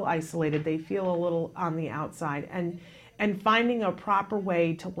they feel isolated, they feel a little on the outside, and finding a proper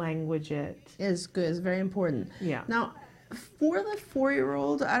way to language it is good. It's very important. Yeah. Now, for the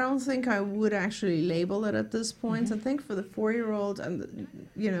 4-year-old, I don't think I would actually label it at this point. I think for the 4-year-old, and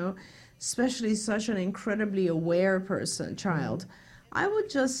especially such an incredibly aware child, I would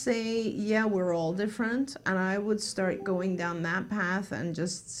just say, yeah, we're all different, and I would start going down that path and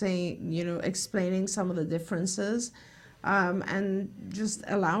just saying, explaining some of the differences, and just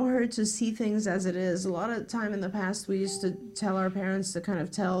allow her to see things as it is. A lot of the time in the past, we used to tell our parents to kind of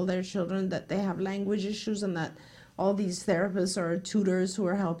tell their children that they have language issues and that all these therapists are tutors who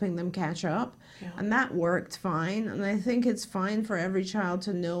are helping them catch up. Yeah. And that worked fine. And I think it's fine for every child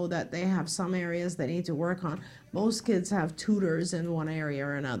to know that they have some areas they need to work on. Most kids have tutors in one area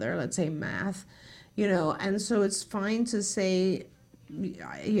or another, let's say math, and so it's fine to say,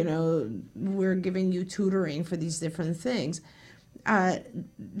 we're giving you tutoring for these different things.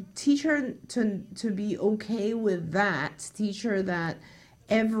 Teach her to be okay with that. Teach her that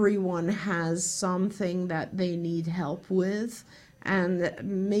everyone has something that they need help with, and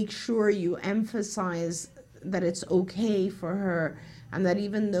make sure you emphasize that it's okay for her, and that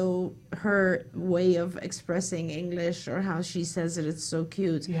even though her way of expressing English or how she says it's so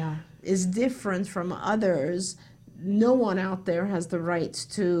cute is different from others, no one out there has the right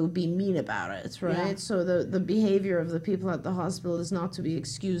to be mean about it, right? Yeah. So the behavior of the people at the hospital is not to be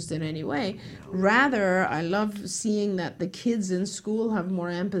excused in any way. Rather, I love seeing that the kids in school have more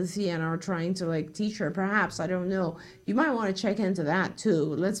empathy and are trying to teach her. Perhaps, I don't know. You might want to check into that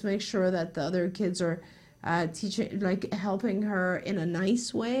too. Let's make sure that the other kids are teaching, helping her in a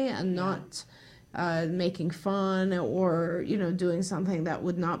nice way and not making fun or, doing something that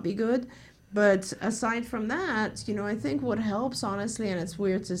would not be good. But aside from that, I think what helps, honestly, and it's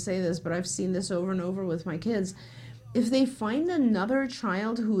weird to say this, but I've seen this over and over with my kids, if they find another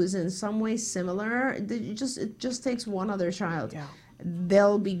child who is in some way similar, it just takes one other child. Yeah.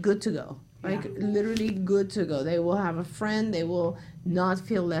 They'll be good to go. Literally good to go. They will have a friend. They will not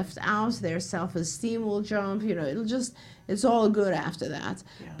feel left out. Their self-esteem will jump. It's all good after that.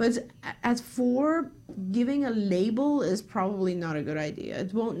 Yeah. But at 4, giving a label is probably not a good idea.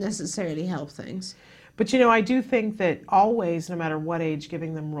 It won't necessarily help things. But I do think that always, no matter what age,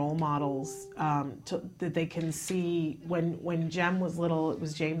 giving them role models that they can see. When Jem was little, it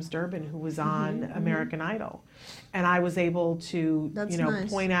was James Durbin who was on American Idol. And I was able to,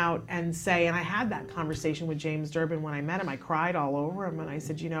 nice. Point out and say, and I had that conversation with James Durbin when I met him. I cried all over him, and I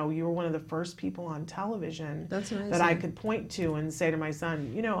said, you were one of the first people on television that I could point to and say to my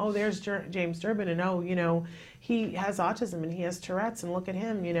son, there's James Durbin, and he has autism and he has Tourette's, and look at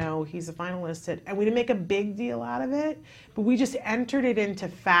him, he's a finalist and we didn't make a big deal out of it, but we just entered it into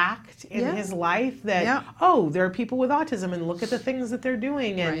fact in his life that, there are people with autism, and look at the things that they're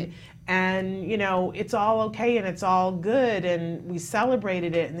doing, and it's all okay and it's all good, and we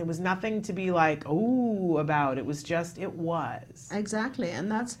celebrated it, and there was nothing to be like, oh, about. It was just, it was. Exactly, and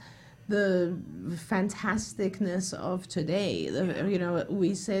that's the fantasticness of today.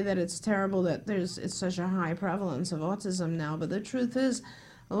 We say that it's terrible that it's such a high prevalence of autism now, but the truth is,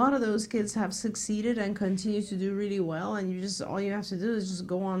 a lot of those kids have succeeded and continue to do really well, and all you have to do is just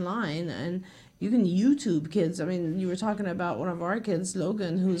go online and you can YouTube kids. I mean, you were talking about one of our kids,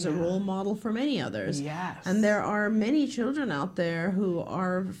 Logan, who's a role model for many others. Yes. And there are many children out there who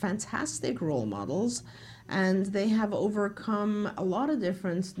are fantastic role models, and they have overcome a lot of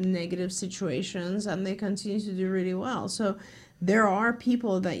different negative situations, and they continue to do really well. So there are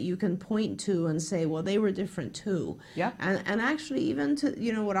people that you can point to and say, well, they were different too. Yep. And actually, even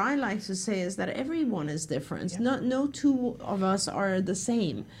to, what I like to say is that everyone is different. Yep. No two of us are the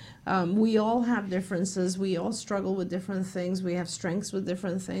same. We all have differences. We all struggle with different things. We have strengths with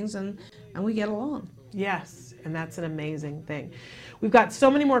different things, and we get along. Yes, and that's an amazing thing. We've got so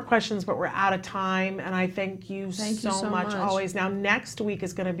many more questions, but we're out of time, and I thank you so much always. Now, next week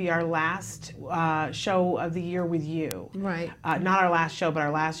is going to be our last show of the year with you. Right. Not our last show, but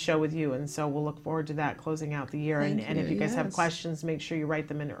our last show with you, and so we'll look forward to that, closing out the year. And if you guys have questions, make sure you write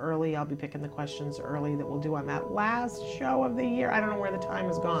them in early. I'll be picking the questions early that we'll do on that last show of the year. I don't know where the time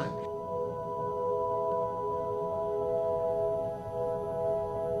has gone.